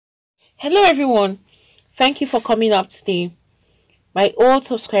Hello everyone, thank you for coming up today. My old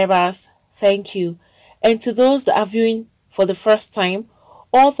subscribers, thank you. And to those that are viewing for the first time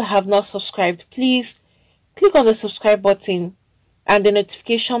or that have not subscribed, please click on the subscribe button and the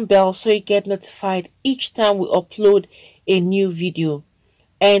notification bell so you get notified each time we upload a new video.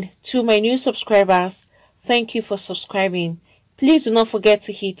 And to my new subscribers, thank you for subscribing. Please do not forget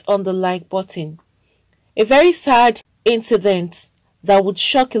to hit on the like button. A very sad incident that would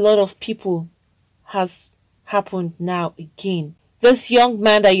shock a lot of people has happened now again. This young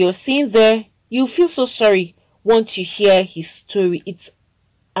man that you're seeing there, you feel so sorry once you hear his story. It's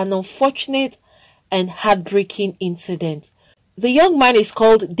an unfortunate and heartbreaking incident. The young man is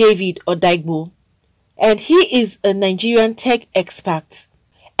called David Odaigbo, and he is a Nigerian tech expert.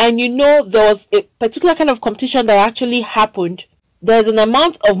 And you know, there was a particular kind of competition that actually happened. There's an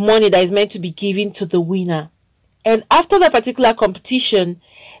amount of money that is meant to be given to the winner. And after that particular competition,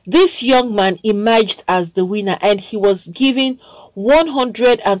 this young man emerged as the winner and he was given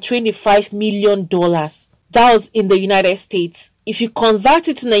 $125 million. That was in the United States. If you convert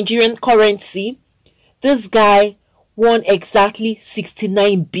it to Nigerian currency, this guy won exactly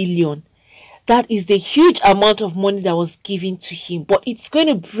 69 billion. That is the huge amount of money that was given to him. But it's going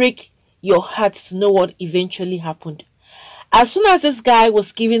to break your heart to know what eventually happened. As soon as this guy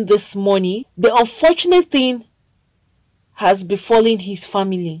was given this money, the unfortunate thing has befallen his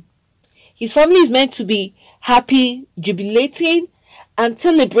family. His family is meant to be happy, jubilating, and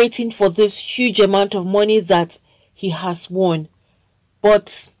celebrating for this huge amount of money that he has won.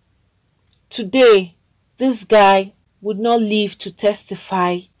 But today, this guy would not live to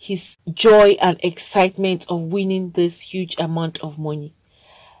testify his joy and excitement of winning this huge amount of money.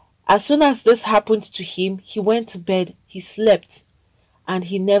 As soon as this happened to him, he went to bed, he slept, and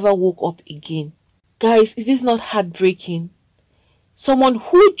he never woke up again. Guys, is this not heartbreaking? Someone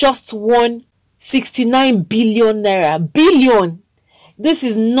who just won 69 billion naira. Billion! This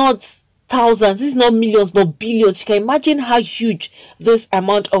is not thousands, this is not millions, but billions. You can imagine how huge this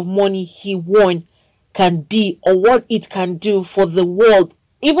amount of money he won can be, or what it can do for the world,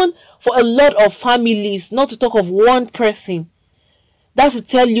 even for a lot of families, not to talk of one person. That's to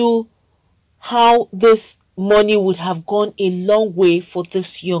tell you how this money would have gone a long way for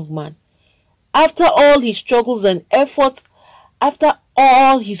this young man. After all his struggles and efforts, after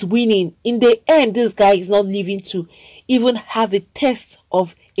all his winning, in the end, this guy is not living to even have a taste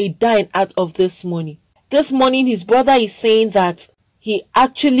of a dime out of this money. This morning, his brother is saying that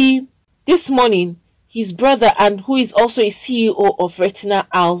this morning, his brother, and who is also a CEO of Retina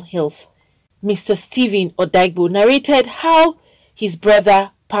Owl Health, Mr. Stephen Odaigbo, narrated how his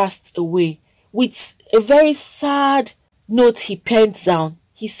brother passed away with a very sad note he penned down.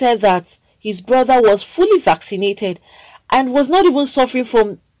 He said that his brother was fully vaccinated and was not even suffering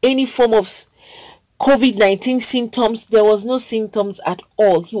from any form of COVID-19 symptoms. There was no symptoms at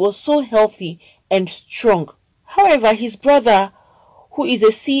all. He was so healthy and strong. However, his brother, who is a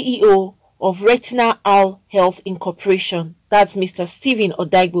CEO of Retina Owl Health Incorporation, that's Mr. Stephen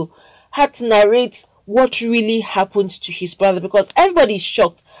Odaigbo, had to narrate what really happened to his brother because everybody is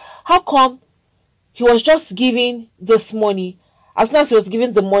shocked. How come he was just given this money? As soon as he was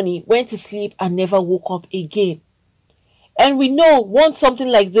given the money, went to sleep and never woke up again. And we know once something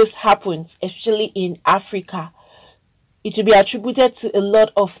like this happens, especially in Africa, it will be attributed to a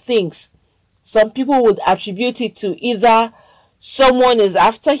lot of things. Some people would attribute it to either someone is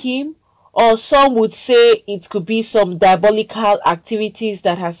after him, or some would say it could be some diabolical activities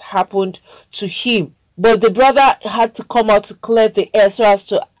that has happened to him. But the brother had to come out to clear the air so as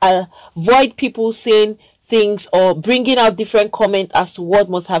to avoid people saying things or bringing out different comments as to what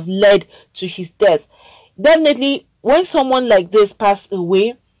must have led to his death. Definitely, when someone like this passed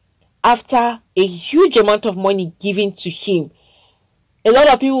away after a huge amount of money given to him, a lot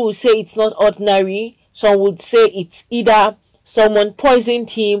of people will say it's not ordinary. Some would say it's either someone poisoned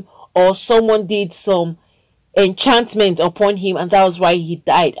him or someone did some enchantment upon him and that was why he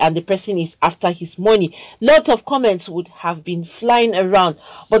died and the person is after his money. Lots of comments would have been flying around,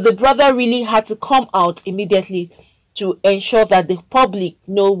 but the brother really had to come out immediately to ensure that the public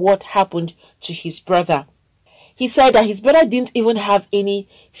know what happened to his brother. He said that his brother didn't even have any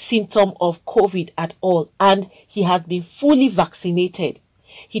symptom of COVID at all and he had been fully vaccinated.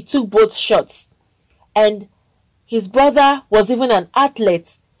 He took both shots and his brother was even an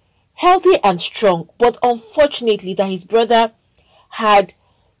athlete, healthy and strong, but unfortunately that his brother had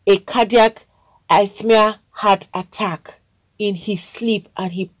a cardiac arrhythmia heart attack in his sleep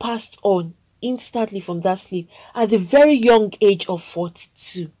and he passed on instantly from that sleep at the very young age of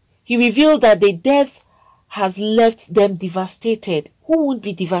 42. He revealed that the death has left them devastated. who won't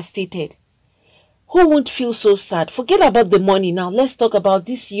be devastated? Who won't feel so sad? Forget about the money now. Let's talk about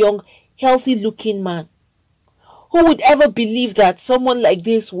this young, healthy-looking man. Who would ever believe that someone like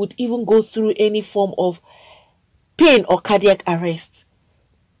this would even go through any form of pain or cardiac arrest?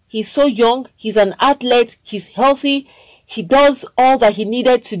 He's so young, he's an athlete, he's healthy, he does all that he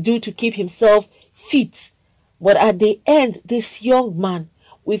needed to do to keep himself fit. But at the end, this young man,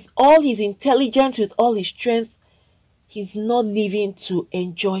 with all his intelligence, with all his strength, he's not living to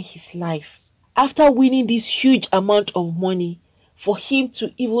enjoy his life. After winning this huge amount of money, for him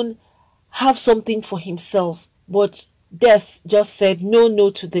to even have something for himself, but death just said no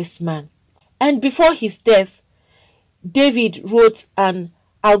to this man. And before his death, David wrote an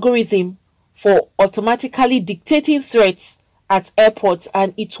algorithm for automatically dictating threats at airports,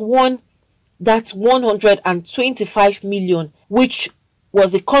 and it won that 125 million, which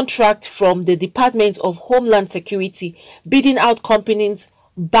was a contract from the Department of Homeland Security, bidding out companies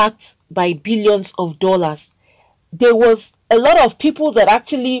backed by billions of dollars. There was a lot of people that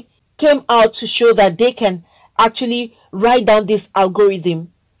actually came out to show that they can actually write down this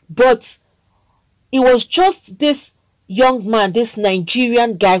algorithm, but it was just this young man, this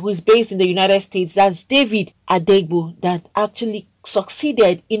Nigerian guy who is based in the United States, that's David Adegbu, that actually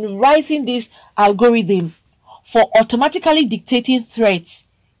succeeded in writing this algorithm for automatically dictating threats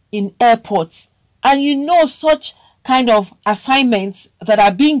in airports. And you know, such kind of assignments that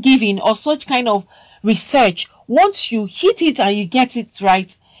are being given, or such kind of research, once you hit it and you get it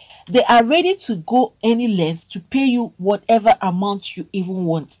right, they are ready to go any length to pay you whatever amount you even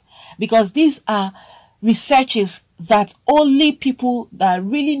want, because these are researches that only people that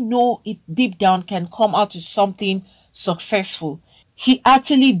really know it deep down can come out with something successful. He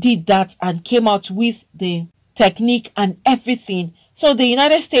actually did that and came out with the technique and everything. So the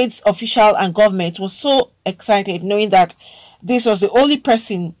United States official and government was so excited knowing that this was the only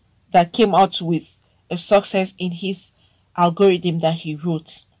person that came out with a success in his algorithm that he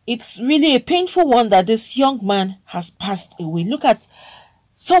wrote. It's really a painful one that this young man has passed away. Look at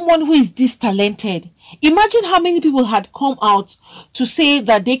someone who is this talented. Imagine how many people had come out to say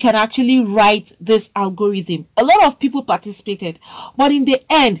that they can actually write this algorithm. A lot of people participated, but in the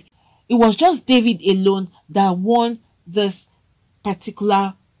end, it was just David alone that won this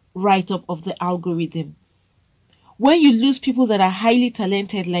particular write-up of the algorithm. When you lose people that are highly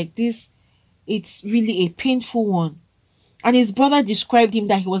talented like this, it's really a painful one. And his brother described him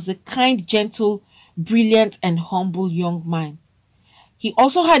that he was a kind, gentle, brilliant, and humble young man. He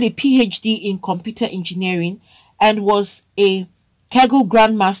also had a PhD in computer engineering and was a Kaggle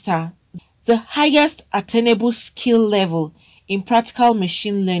Grandmaster, the highest attainable skill level in practical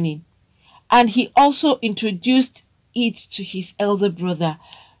machine learning. And he also introduced it to his elder brother.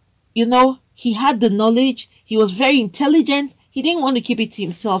 You know, he had the knowledge, he was very intelligent, he didn't want to keep it to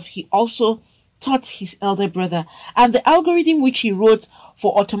himself. He also taught his elder brother. And the algorithm which he wrote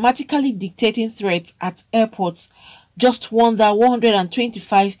for automatically dictating threats at airports just won that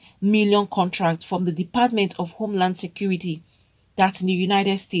 125 million contract from the Department of Homeland Security, that's in the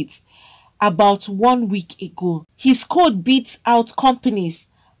United States, about 1 week ago. His code beats out companies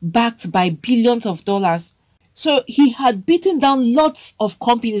backed by billions of dollars. So he had beaten down lots of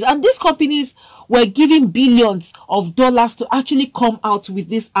companies, and these companies were giving billions of dollars to actually come out with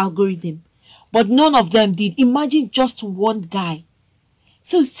this algorithm, but none of them did. Imagine just one guy.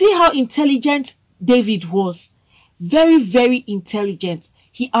 So see how intelligent David was. Very, very intelligent.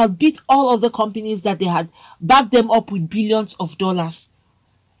 He outbeat all other companies that they had backed them up with billions of dollars.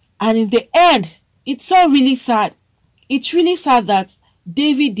 And in the end, it's so really sad. It's really sad that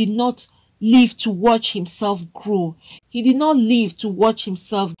David did not live to watch himself grow. He did not live to watch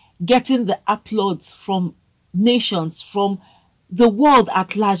himself getting the applause from nations, from the world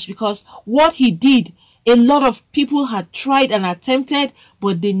at large, because what he did, a lot of people had tried and attempted,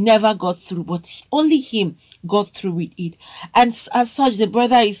 but they never got through. But only him got through with it. And as such, the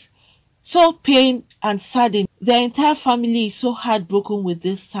brother is so pained and saddened. Their entire family is so heartbroken with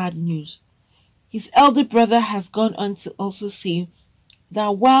this sad news. His elder brother has gone on to also say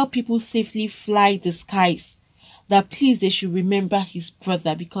that while people safely fly the skies, that please they should remember his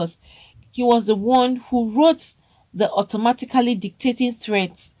brother, because he was the one who wrote the automatically dictating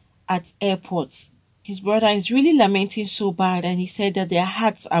threats at airports. His brother is really lamenting so bad, and he said that their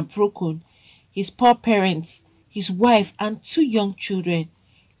hearts are broken. His poor parents, his wife, and 2 young children,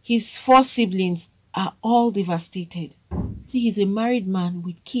 his 4 siblings are all devastated. See, he's a married man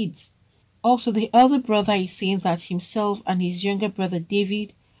with kids. Also, the elder brother is saying that himself and his younger brother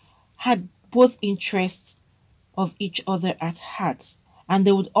David had both interests of each other at heart, and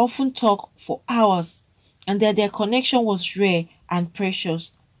they would often talk for hours, and that their connection was rare and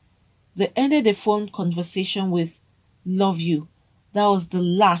precious. They ended the phone conversation with "love you." That was the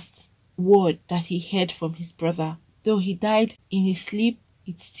last word that he heard from his brother. Though he died in his sleep,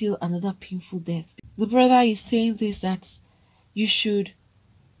 it's still another painful death. The brother is saying this, that you should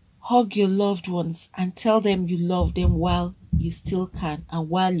hug your loved ones and tell them you love them while you still can and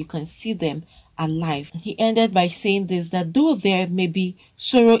while you can see them alive. He ended by saying this, that though there may be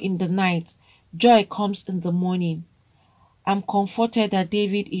sorrow in the night, joy comes in the morning. I'm comforted that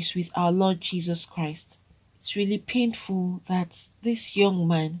David is with our Lord Jesus Christ. It's really painful that this young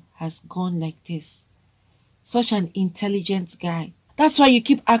man has gone like this. Such an intelligent guy. That's why you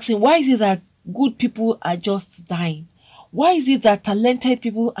keep asking, why is it that good people are just dying? Why is it that talented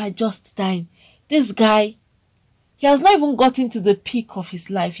people are just dying? This guy, he has not even gotten to the peak of his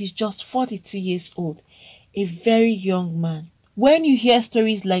life. He's just 42 years old. A very young man. When you hear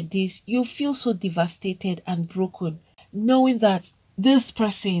stories like this, you feel so devastated and broken, knowing that this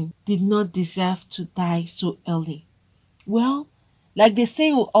person did not deserve to die so early. Well, like they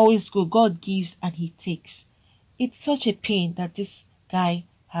say will always go, God gives and he takes. It's such a pain that this guy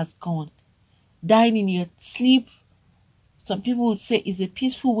has gone. Dying in your sleep, some people would say, is a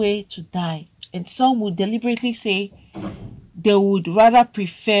peaceful way to die. And some would deliberately say they would rather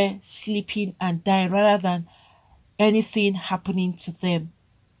prefer sleeping and dying rather than anything happening to them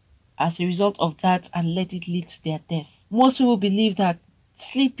as a result of that and let it lead to their death. Most people believe that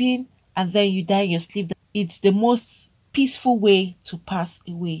sleeping and then you die in your sleep, it's the most peaceful way to pass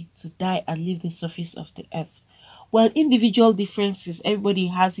away, to die and leave the surface of the earth. Well, individual differences, everybody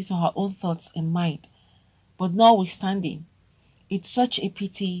has his or her own thoughts in mind. But notwithstanding, it's such a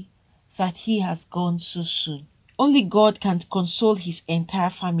pity that he has gone so soon. Only God can console his entire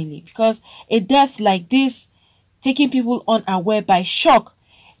family, because a death like this, taking people unaware by shock.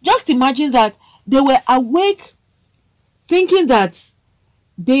 Just imagine that they were awake thinking that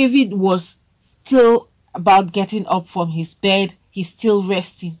David was still about getting up from his bed. He's still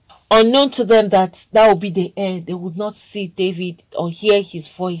resting. Unknown to them that would be the end. They would not see David or hear his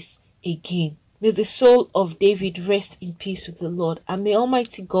voice again. May the soul of David rest in peace with the Lord. And may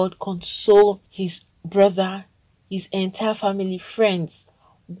Almighty God console his brother, his entire family, friends,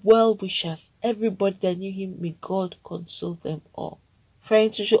 well-wishers, everybody that knew him. May God console them all.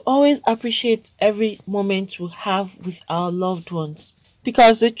 Friends, we should always appreciate every moment we have with our loved ones.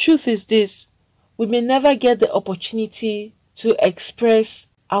 Because the truth is this, we may never get the opportunity to express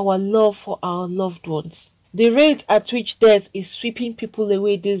our love for our loved ones. The rate at which death is sweeping people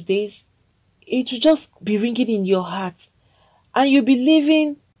away these days, it will just be ringing in your heart. And you'll be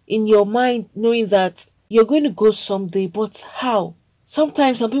living in your mind knowing that you're going to go someday, but how?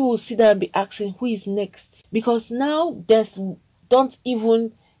 Sometimes some people will sit there and be asking, who is next? Because now death don't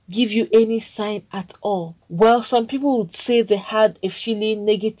even give you any sign at all. Well, some people would say they had a feeling,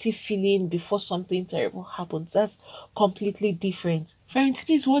 negative feeling before something terrible happens. That's completely different. Friends,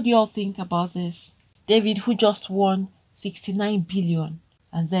 please, what do you all think about this? David, who just won 69 billion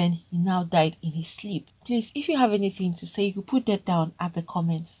and then he now died in his sleep. Please, if you have anything to say, you could put that down at the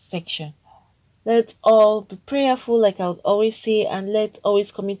comments section. Let's all be prayerful, like I would always say, and let's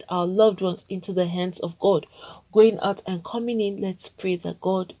always commit our loved ones into the hands of God. Going out and coming in, let's pray that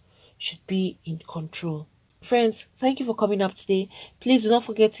God should be in control. Friends, thank you for coming up today. Please do not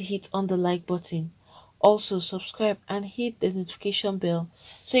forget to hit on the like button. Also, subscribe and hit the notification bell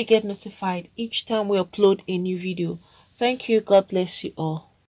so you get notified each time we upload a new video. Thank you. God bless you all.